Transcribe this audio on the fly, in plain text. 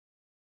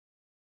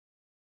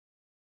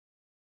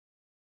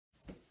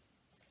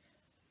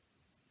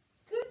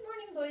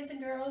boys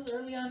and girls,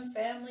 early on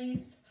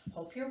families.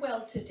 Hope you're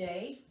well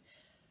today.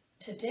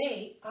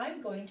 Today,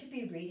 I'm going to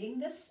be reading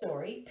the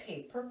story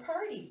Paper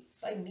Party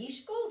by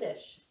Mish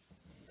Goldish.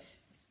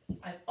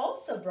 I've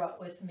also brought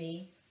with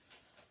me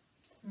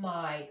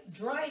my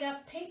dried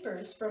up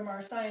papers from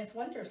our Science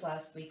Wonders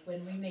last week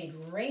when we made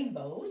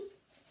rainbows.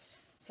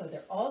 So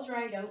they're all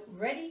dried out,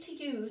 ready to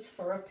use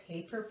for a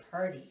paper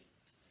party.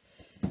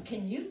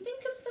 Can you think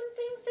of some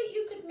things that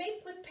you could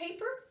make with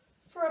paper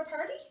for a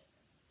party?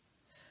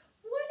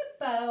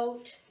 What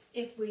about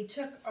if we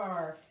took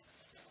our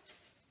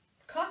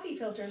coffee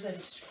filters and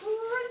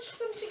scrunched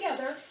them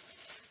together,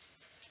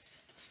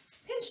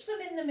 pinched them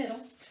in the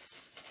middle,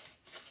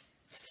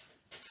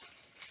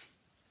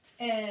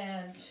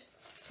 and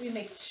we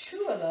make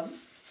 2 of them,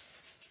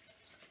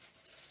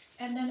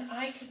 and then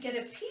I could get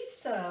a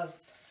piece of,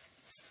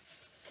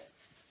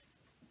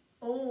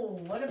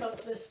 what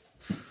about this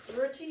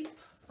pretty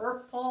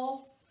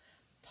purple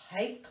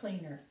pipe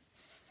cleaner?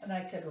 And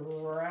I could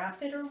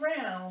wrap it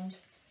around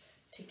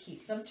to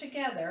keep them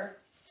together.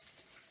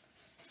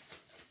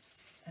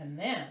 And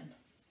then,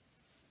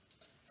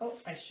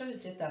 I should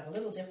have did that a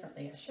little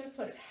differently. I should have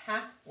put it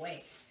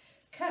halfway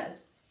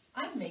because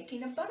I'm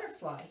making a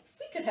butterfly.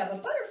 We could have a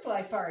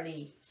butterfly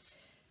party,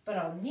 but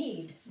I'll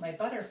need my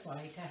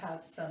butterfly to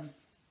have some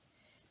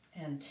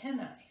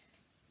antennae.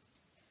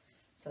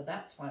 So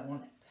that's why I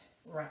want it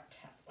wrapped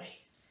halfway.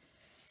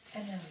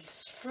 And then we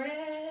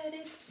spread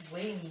its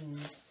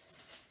wings.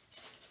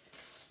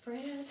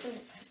 Spread them,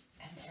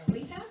 and there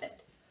we have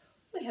it.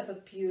 We have a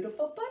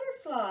beautiful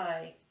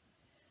butterfly.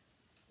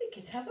 We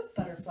could have a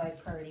butterfly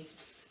party.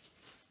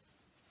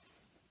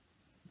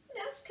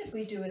 What else could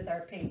we do with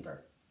our paper?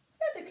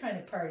 Other kind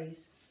of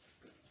parties.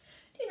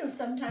 You know,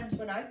 sometimes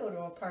when I go to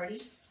a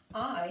party,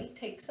 I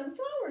take some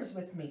flowers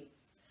with me.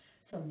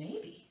 So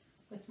maybe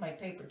with my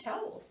paper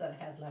towels that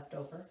I had left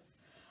over,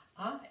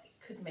 I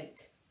could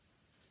make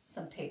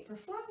some paper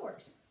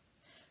flowers.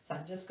 So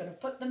I'm just going to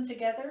put them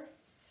together,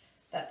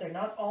 that they're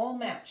not all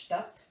matched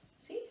up.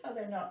 See how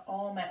they're not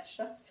all matched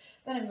up?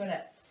 Then I'm going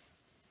to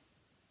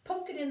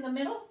poke it in the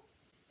middle.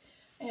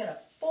 I'm going to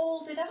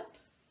fold it up.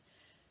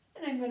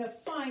 And I'm going to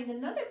find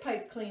another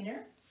pipe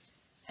cleaner.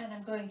 And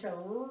I'm going to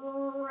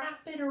wrap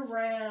it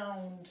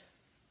around.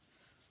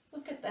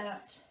 Look at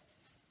that.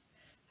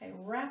 I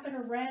wrap it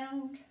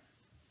around.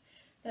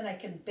 Then I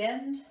can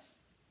bend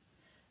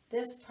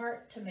this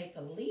part to make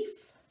a leaf.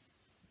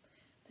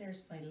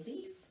 There's my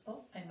leaf.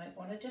 Oh, I might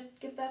want to just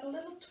give that a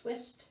little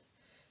twist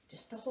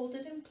just to hold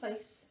it in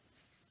place.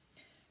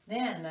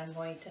 Then I'm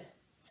going to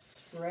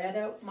spread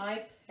out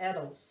my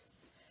petals.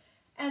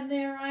 And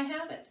there I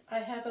have it. I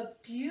have a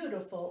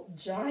beautiful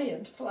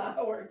giant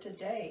flower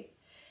today.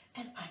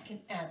 And I can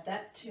add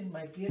that to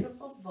my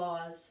beautiful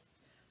vase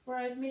where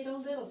I've made a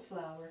little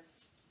flower.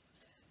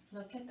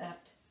 Look at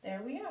that.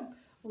 There we are.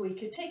 We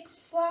could take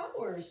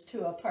flowers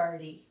to a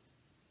party.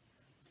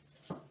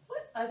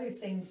 What other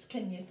things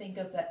can you think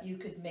of that you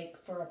could make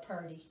for a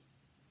party?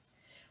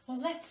 Well,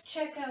 let's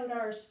check out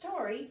our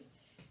story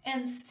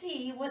and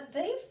see what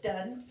they've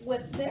done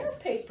with their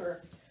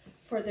paper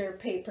for their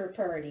paper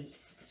party.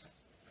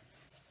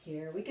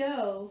 Here we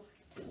go.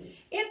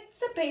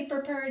 It's a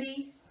paper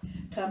party.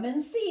 Come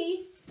and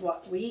see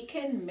what we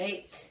can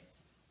make.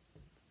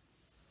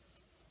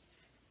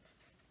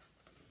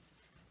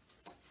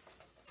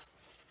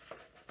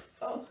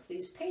 Oh,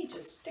 these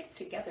pages stick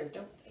together,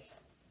 don't they?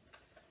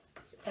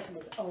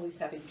 Edna's always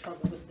having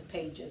trouble with the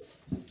pages.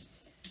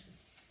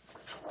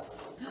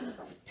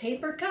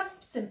 Paper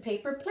cups and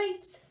paper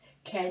plates.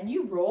 Can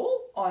you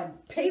roll on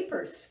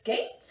paper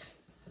skates?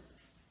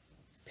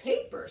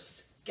 Paper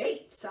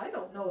skates. I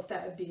don't know if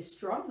that would be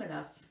strong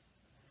enough.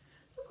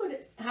 Look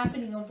what's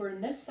happening over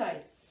on this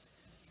side.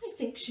 I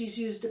think she's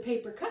used a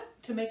paper cup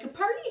to make a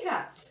party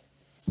hat.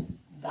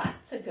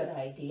 That's a good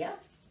idea.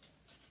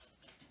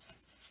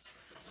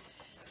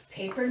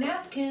 Paper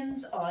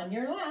napkins on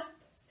your lap.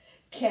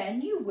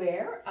 Can you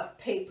wear a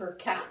paper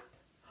cap?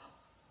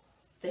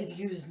 They've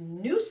used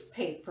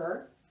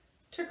newspaper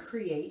to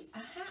create a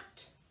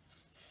hat.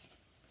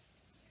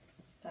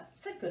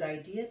 That's a good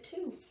idea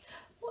too.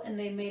 Oh, and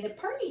they made a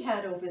party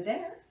hat over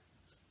there.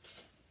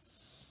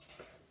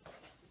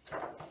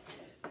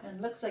 And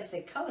looks like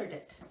they colored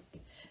it.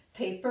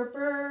 Paper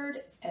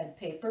bird and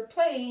paper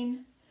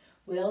plane.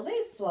 Will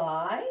they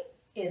fly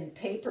in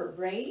paper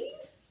rain?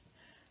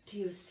 Do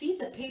you see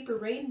the paper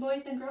rain,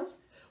 boys and girls?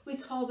 We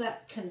call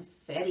that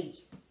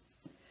confetti.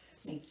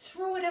 They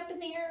throw it up in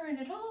the air and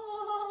it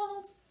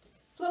all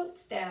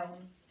floats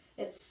down.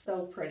 It's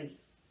so pretty.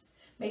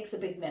 Makes a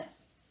big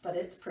mess, but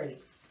it's pretty.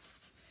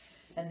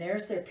 And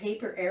there's their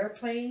paper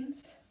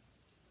airplanes.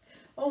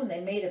 Oh, and they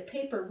made a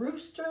paper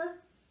rooster.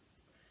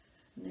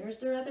 And there's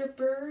their other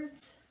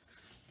birds.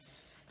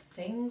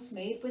 Things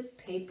made with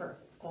paper.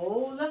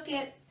 Oh, look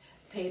at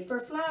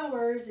paper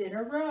flowers in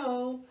a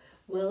row.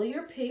 Will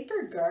your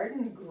paper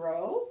garden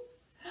grow?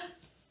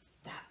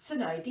 That's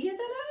an idea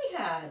that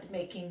I had,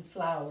 making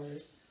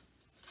flowers.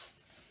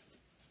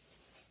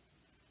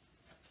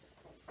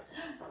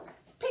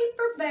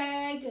 Paper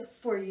bag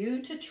for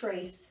you to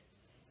trace.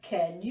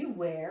 Can you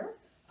wear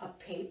a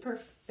paper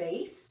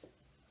face?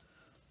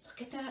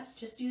 Look at that,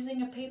 just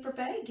using a paper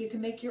bag, you can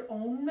make your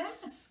own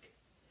mask.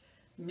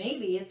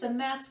 Maybe it's a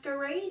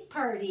masquerade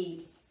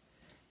party.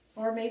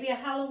 Or maybe a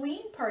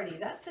Halloween party.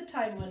 That's a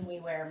time when we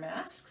wear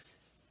masks.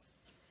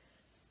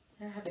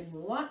 They're having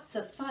lots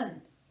of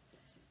fun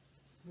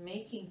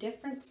making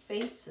different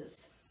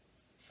faces.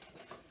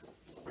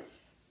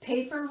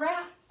 Paper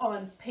wrap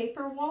on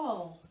paper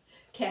wall.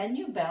 Can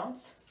you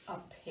bounce a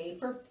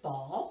paper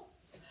ball?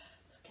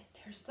 Look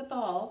at, there's the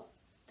ball.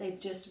 They've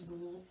just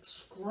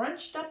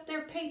scrunched up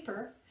their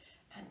paper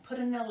and put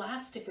an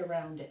elastic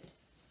around it.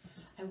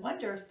 I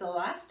wonder if the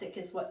elastic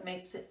is what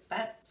makes it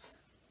bounce.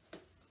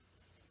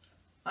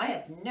 I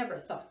have never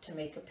thought to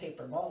make a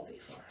paper ball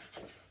before.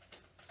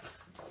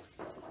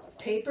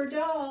 Paper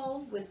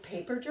doll with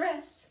paper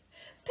dress.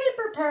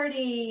 Paper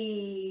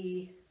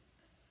party.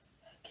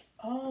 Look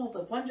at all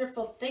the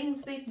wonderful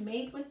things they've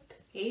made with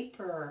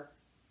paper.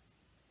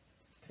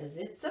 Because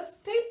it's a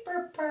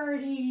paper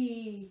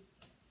party.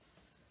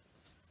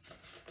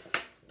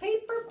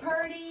 Paper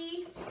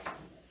party.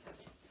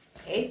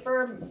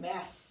 Paper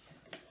mess.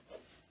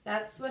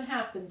 That's what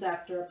happens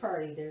after a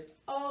party. There's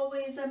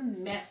always a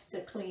mess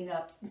to clean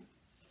up.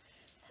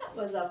 That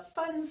was a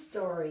fun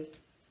story.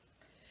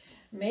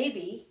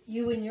 Maybe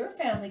you and your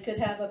family could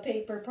have a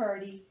paper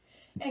party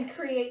and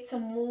create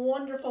some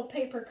wonderful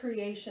paper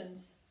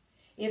creations.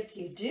 If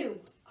you do,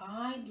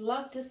 I'd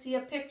love to see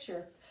a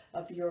picture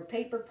of your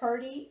paper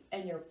party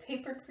and your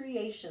paper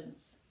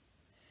creations.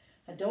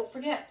 And don't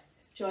forget,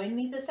 join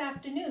me this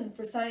afternoon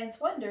for Science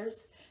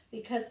Wonders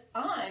because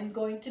I'm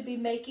going to be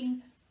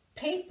making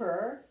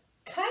paper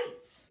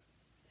kites.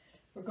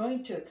 We're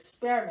going to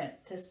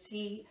experiment to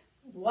see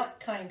what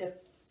kind of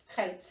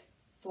kites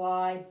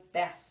fly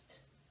best.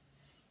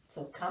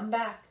 So come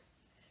back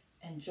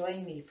and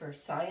join me for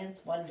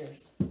Science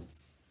Wonders.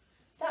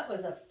 That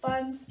was a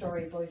fun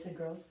story, boys and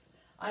girls.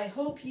 I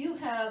hope you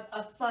have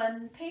a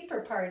fun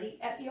paper party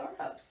at your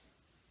house.